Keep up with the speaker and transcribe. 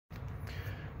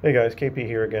Hey guys, KP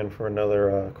here again for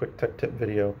another quick tech tip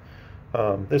video.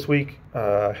 This week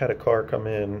I had a car come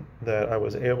in that I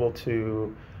was able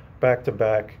to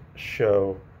back-to-back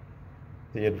show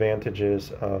the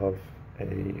advantages of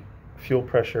a fuel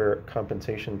pressure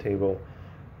compensation table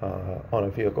on a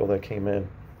vehicle that came in.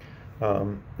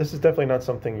 This is definitely not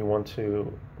something you want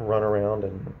to run around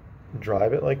and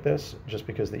drive it like this just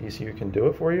because the ECU can do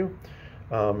it for you.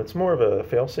 It's more of a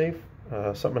fail-safe,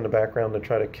 something in the background to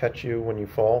try to catch you when you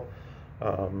fall.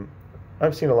 Um,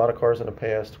 I've seen a lot of cars in the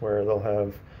past where they'll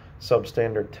have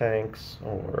substandard tanks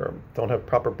or don't have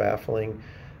proper baffling,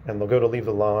 and they'll go to leave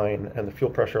the line and the fuel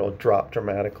pressure will drop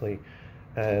dramatically,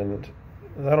 and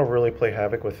that'll really play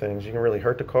havoc with things. You can really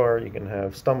hurt the car, you can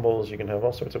have stumbles, you can have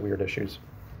all sorts of weird issues.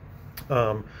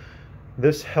 Um,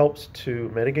 this helps to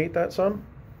mitigate that some.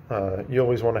 You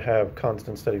always want to have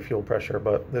constant steady fuel pressure,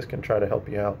 but this can try to help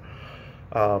you out.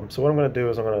 So what I'm going to do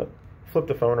is I'm going to flip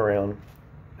the phone around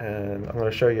and I'm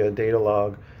going to show you a data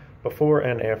log before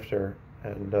and after,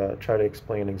 and try to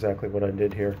explain exactly what I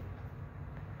did here.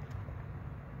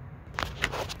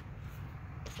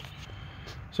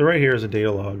 So right here is a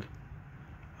data log.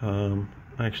 I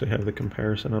actually have the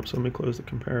comparison up, so let me close the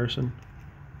comparison.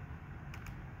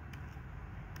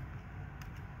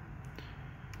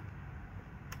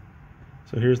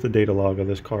 So here's the data log of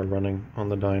this car running on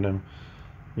the dyno.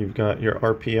 You've got your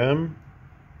RPM,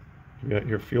 you've got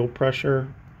your fuel pressure,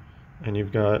 and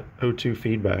you've got O2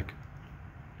 feedback.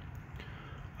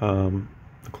 The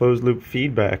closed loop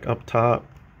feedback up top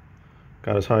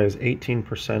got as high as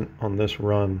 18% on this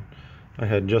run. I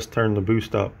had just turned the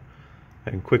boost up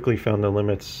and quickly found the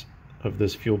limits of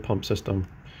this fuel pump system.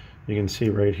 You can see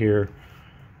right here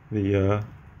the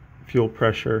fuel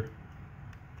pressure.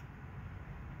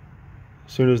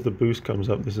 As soon as the boost comes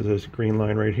up, this is this green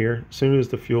line right here. As soon as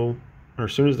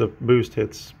the boost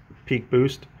hits peak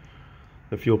boost,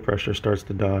 the fuel pressure starts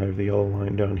to dive, the yellow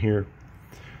line down here.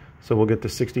 So we'll get to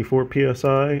 64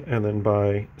 psi, and then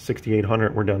by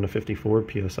 6800 we're down to 54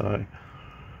 psi.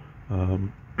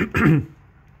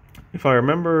 If I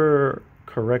remember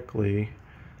correctly,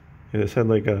 it said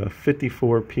like a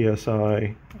 54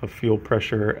 psi of fuel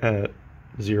pressure at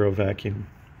zero vacuum.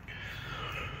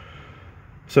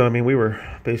 So I mean, we were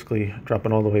basically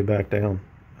dropping all the way back down,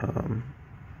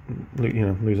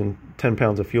 losing 10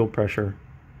 pounds of fuel pressure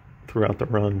throughout the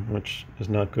run, which is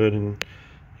not good. And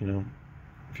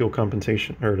fuel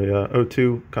compensation, or the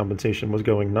O2 compensation, was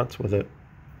going nuts with it.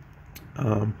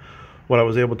 What I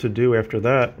was able to do after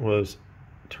that was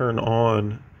turn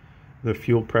on the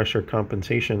fuel pressure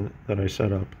compensation that I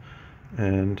set up,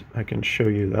 and I can show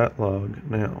you that log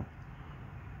now.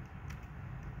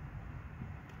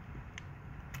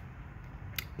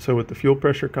 So with the fuel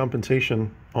pressure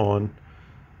compensation on,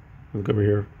 look over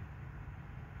here,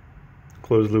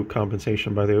 closed loop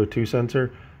compensation by the O2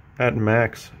 sensor, at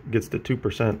max gets to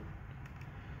 2%,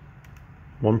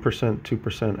 1%,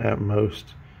 2% at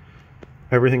most.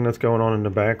 Everything that's going on in the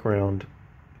background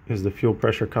is the fuel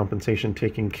pressure compensation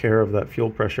taking care of that fuel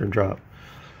pressure drop.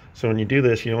 So when you do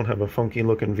this, you don't have a funky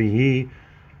looking VE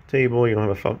table, you don't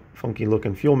have a funky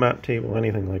looking fuel map table,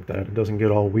 anything like that. It doesn't get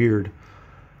all weird.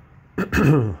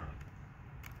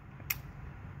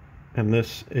 And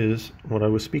this is what I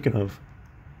was speaking of.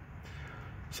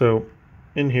 So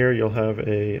in here you'll have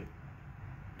a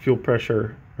fuel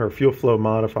pressure or fuel flow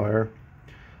modifier.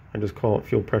 I just call it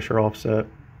fuel pressure offset,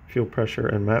 fuel pressure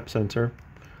and map sensor.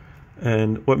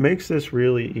 And what makes this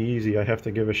really easy, I have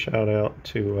to give a shout out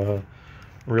to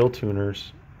Real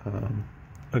Tuners.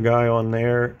 A guy on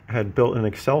there had built an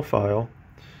Excel file,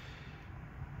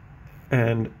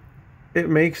 and it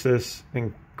makes this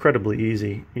incredibly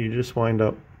easy. You just wind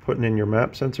up putting in your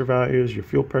map sensor values, your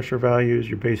fuel pressure values,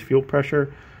 your base fuel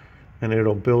pressure, and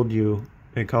it'll build you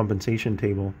a compensation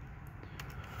table.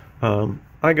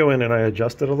 I go in and I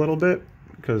adjust it a little bit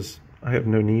because I have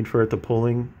no need for it to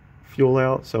pulling fuel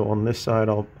out. So on this side,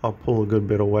 I'll pull a good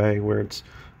bit away where it's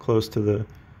close to the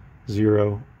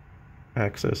zero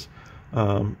axis,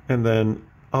 and then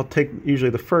I'll take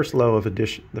usually the first row of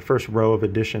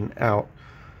addition out,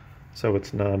 so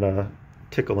it's not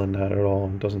tickling that at all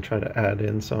and doesn't try to add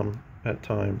in some at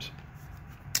times.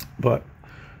 But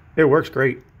it works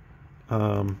great.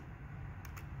 I'll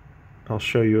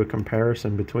show you a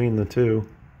comparison between the two.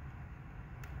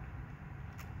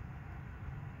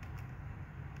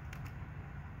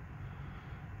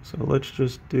 So let's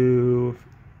just do,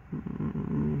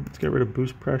 let's get rid of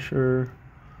boost pressure.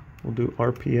 We'll do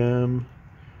RPM,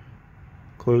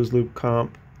 closed loop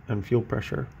comp, and fuel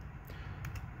pressure.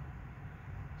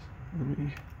 Let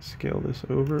me scale this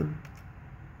over.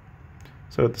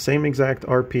 So at the same exact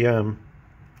RPM,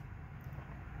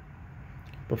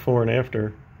 before and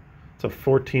after. It's a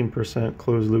 14%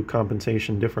 closed loop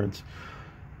compensation difference.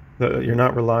 You're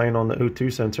not relying on the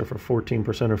O2 sensor for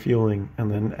 14% of fueling.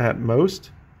 And then at most,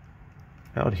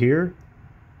 out here,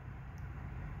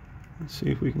 let's see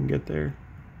if we can get there.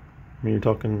 I mean, you're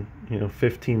talking,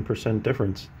 15%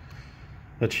 difference.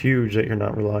 That's huge that you're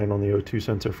not relying on the O2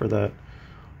 sensor for that.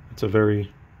 It's a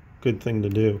very good thing to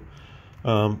do.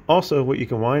 Also, what you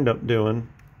can wind up doing,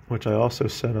 which I also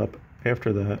set up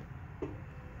after that,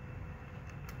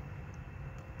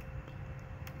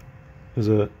 is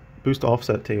a boost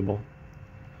offset table.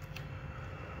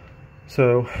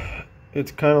 So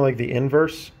it's kind of like the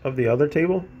inverse of the other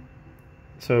table.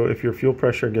 So if your fuel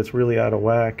pressure gets really out of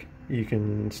whack, you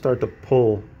can start to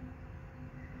pull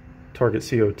target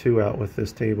CO2 out with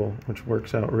this table, which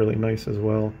works out really nice as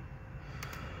well.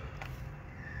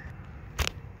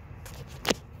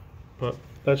 But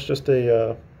that's just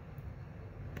a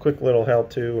quick little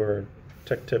how-to or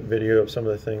tech tip video of some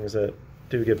of the things that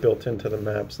do get built into the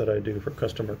maps that I do for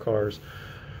customer cars.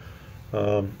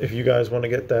 If you guys want to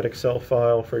get that Excel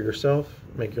file for yourself,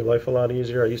 make your life a lot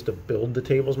easier. I used to build the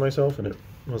tables myself, and it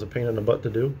was a pain in the butt to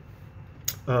do.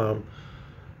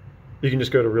 You can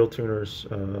just go to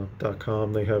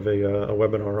realtuners.com. They have a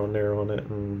webinar on there on it,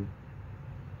 and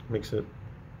makes it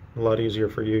a lot easier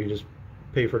for you. You just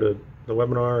pay for the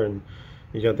webinar, and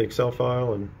you got the Excel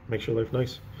file, and makes your life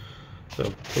nice. So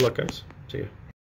good luck, guys. See ya.